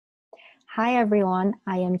Hi everyone,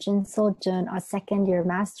 I am Jin So-jun, a second-year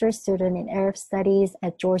master's student in Arab Studies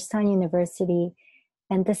at Georgetown University,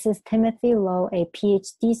 and this is Timothy Lowe, a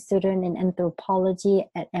PhD student in anthropology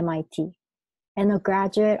at MIT, and a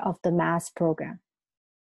graduate of the MAS program.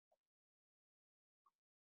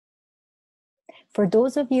 For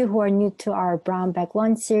those of you who are new to our Brown Bag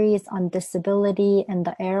Lunch series on disability and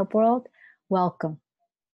the Arab world, welcome.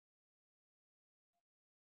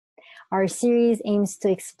 Our series aims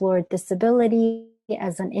to explore disability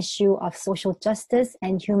as an issue of social justice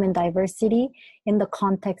and human diversity in the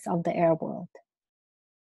context of the Arab world.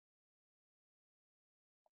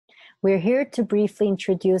 We're here to briefly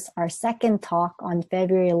introduce our second talk on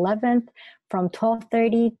February 11th from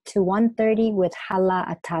 12:30 to 1:30 with Hala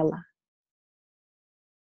Atala.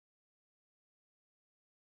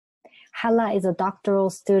 Hala is a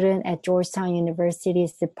doctoral student at Georgetown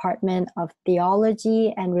University's Department of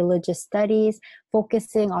Theology and Religious Studies,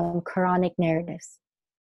 focusing on Quranic narratives.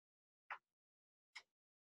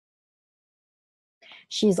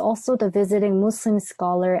 She is also the visiting Muslim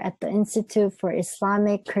scholar at the Institute for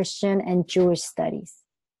Islamic, Christian, and Jewish Studies.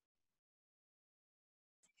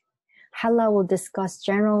 Hala will discuss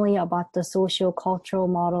generally about the socio-cultural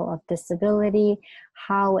model of disability,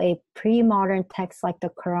 how a pre-modern text like the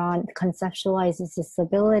Quran conceptualizes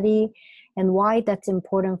disability, and why that's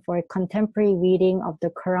important for a contemporary reading of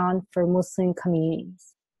the Quran for Muslim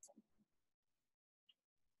communities.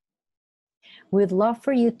 We'd love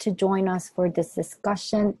for you to join us for this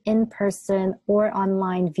discussion in person or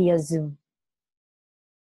online via Zoom.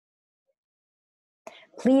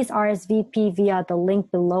 Please RSVP via the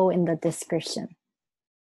link below in the description.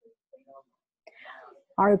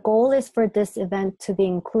 Our goal is for this event to be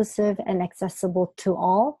inclusive and accessible to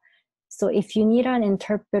all. So if you need an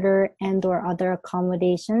interpreter and/or other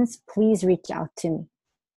accommodations, please reach out to me.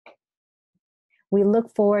 We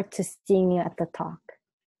look forward to seeing you at the talk.